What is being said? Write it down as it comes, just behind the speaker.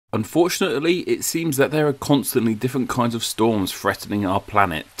Unfortunately, it seems that there are constantly different kinds of storms threatening our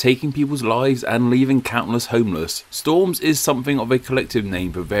planet, taking people's lives and leaving countless homeless. Storms is something of a collective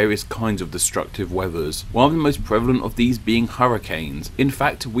name for various kinds of destructive weathers, one of the most prevalent of these being hurricanes. In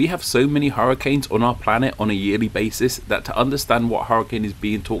fact, we have so many hurricanes on our planet on a yearly basis that to understand what hurricane is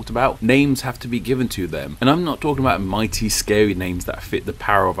being talked about, names have to be given to them. And I'm not talking about mighty scary names that fit the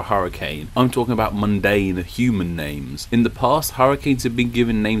power of a hurricane, I'm talking about mundane human names. In the past, hurricanes have been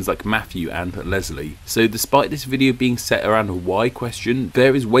given names like Matthew and Leslie. So despite this video being set around a why question,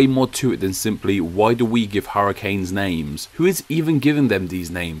 there is way more to it than simply why do we give hurricanes names? Who is even giving them these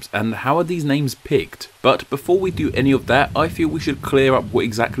names, and how are these names picked? But before we do any of that, I feel we should clear up what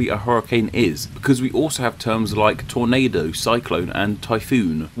exactly a hurricane is, because we also have terms like tornado, cyclone and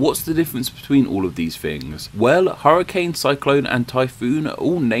typhoon. What's the difference between all of these things? Well, hurricane, cyclone and typhoon are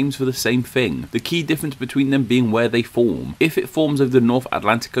all names for the same thing, the key difference between them being where they form. If it forms over the North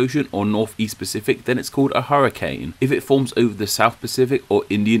Atlantic Ocean or Northeast Pacific, then it's called a hurricane. If it forms over the South Pacific or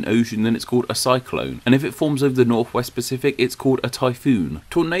Indian Ocean, then it's called a cyclone. And if it forms over the Northwest Pacific, it's called a typhoon.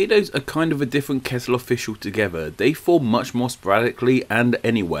 Tornadoes are kind of a different kettle of fish altogether. They form much more sporadically and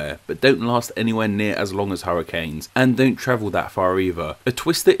anywhere, but don't last anywhere near as long as hurricanes, and don't travel that far either. A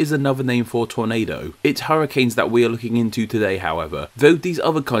twister is another name for a tornado. It's hurricanes that we are looking into today, however, though these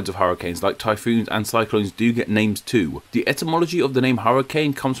other kinds of hurricanes like typhoons and cyclones do get names too. The etymology of the name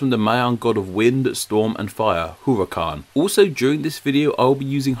hurricane comes from the Mayan god of wind, storm and fire, Huracan. Also, during this video I will be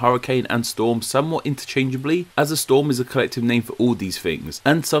using hurricane and storm somewhat interchangeably, as a storm is a collective name for all these things,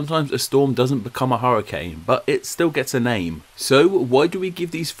 and sometimes a storm doesn't become a hurricane, but it still gets a name. So why do we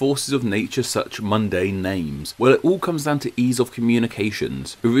give these forces of nature such mundane names? Well, it all comes down to ease of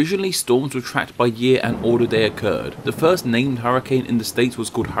communications. Originally, storms were tracked by year and order they occurred. The first named hurricane in the States was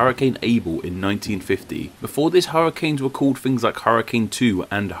called Hurricane Abel in 1950. Before this, hurricanes were called things like Hurricane 2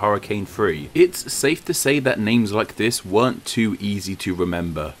 and Hurricane 3. It's safe to say that names like this weren't too easy to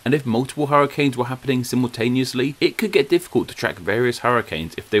remember, and if multiple hurricanes were happening simultaneously, it could get difficult to track various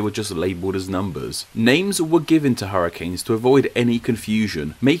hurricanes if they were just labelled as numbers. Names were given to hurricanes to avoid any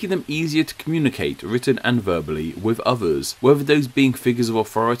confusion, making them easier to communicate, written and verbally, with others, whether those being figures of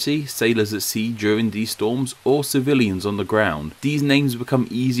authority, sailors at sea during these storms, or civilians on the ground. These names become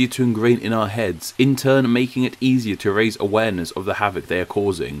easier to ingrain in our heads, in turn making it easier to raise awareness of the havoc they are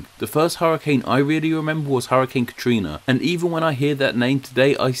causing. The first hurricane I really remember was Hurricane Katrina, and even when I hear that name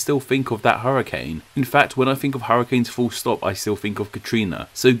today, I still think of that hurricane. In fact, when I think of hurricanes full stop, I still think of Katrina.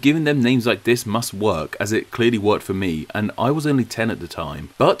 So giving them names like this must work, as it clearly worked for me, and I was only 10 at the time.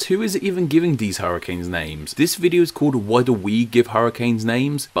 But who is even giving these hurricanes names? This video is called Why Do We Give Hurricanes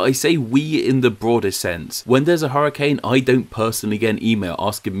Names? But I say we in the broadest sense. When there's a hurricane, I don't personally get an email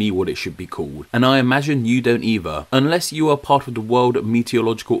asking me what it should be called, and I imagine you don't either, unless you are part of the World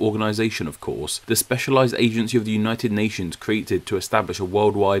Meteorological Organization, of course, the specialized agency of the United Nations created to establish a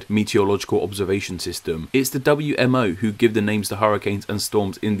worldwide meteorological observation system. It's the WMO who give the names to hurricanes and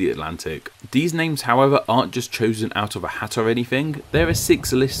storms in the Atlantic. These names, however, aren't just chosen out of a hat or anything. There are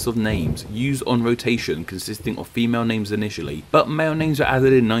 6 lists of names used on rotation consisting of female names initially, but male names were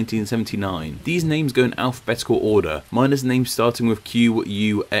added in 1979. These names go in alphabetical order, minus names starting with Q,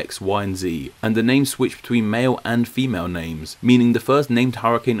 U, X, Y and Z, and the names switch between male and female names, meaning the first named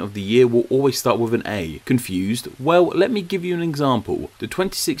hurricane of the year will always start with an A. Confused? Well, let me give you an example. The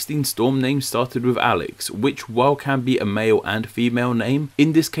 2016 storm name started with Alex, which while can be a male and female name,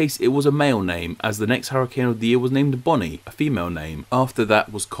 in this case it was a male name, as the next hurricane of the year was named Bonnie, a female name. After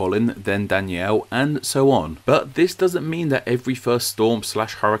that was Colin, then Danielle, and so on. But this doesn't mean that every first storm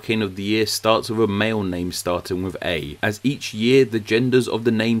 / hurricane of the year starts with a male name starting with A, as each year the genders of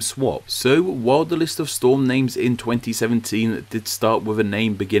the names swap. So while the list of storm names in 2017 did start with a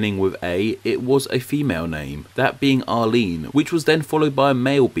name beginning with A, it was a female name, that being Arlene, which was then followed by a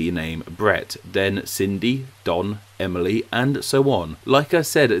male B name, Brett, then Cindy, Don, Emily, and so on. Like I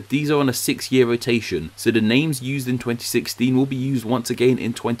said, these are on a 6-year rotation, so the names used in 2016 will be used once again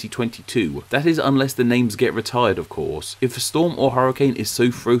in 2022. That is unless the names get retired, of course. If a storm or hurricane is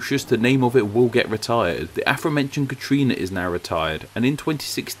so ferocious, the name of it will get retired. The aforementioned Katrina is now retired, and in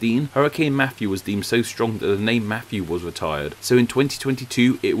 2016, Hurricane Matthew was deemed so strong that the name Matthew was retired, so in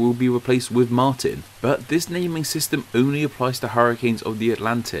 2022 it will be replaced with Martin. But this naming system only applies to hurricanes of the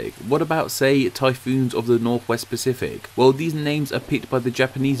Atlantic. What about, say, typhoons of the Northwest Pacific? Well, these names are picked by the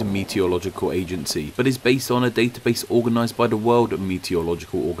Japanese Meteorological Agency, but is based on a database organised by the World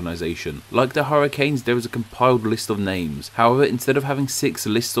Meteorological Organization. Like the hurricanes, there is a compiled list of names. However, instead of having 6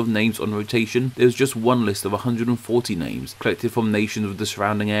 lists of names on rotation, there is just one list of 140 names, collected from nations of the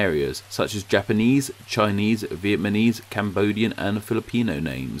surrounding areas, such as Japanese, Chinese, Vietnamese, Cambodian and Filipino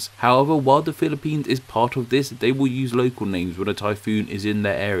names. However, while the Philippines is part of this, they will use local names when a typhoon is in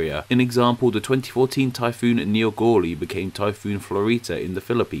their area. In example, the 2014 Typhoon Neogorli became Typhoon Florita in the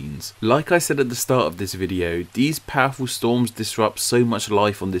Philippines. Like I said at the start of this video, these powerful storms disrupt so much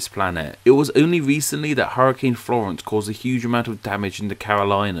life on this planet. It was only recently that Hurricane Florence caused a huge amount of damage in the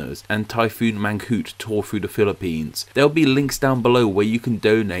Carolinas and Typhoon Mangkhut tore through the Philippines. There will be links down below where you can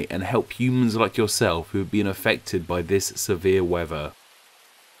donate and help humans like yourself who have been affected by this severe weather.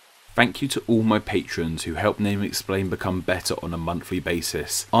 Thank you to all my patrons who help Name Explain become better on a monthly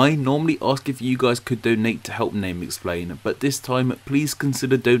basis. I normally ask if you guys could donate to help Name Explain, but this time please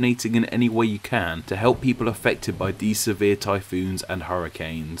consider donating in any way you can to help people affected by these severe typhoons and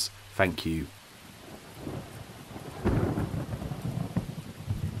hurricanes. Thank you.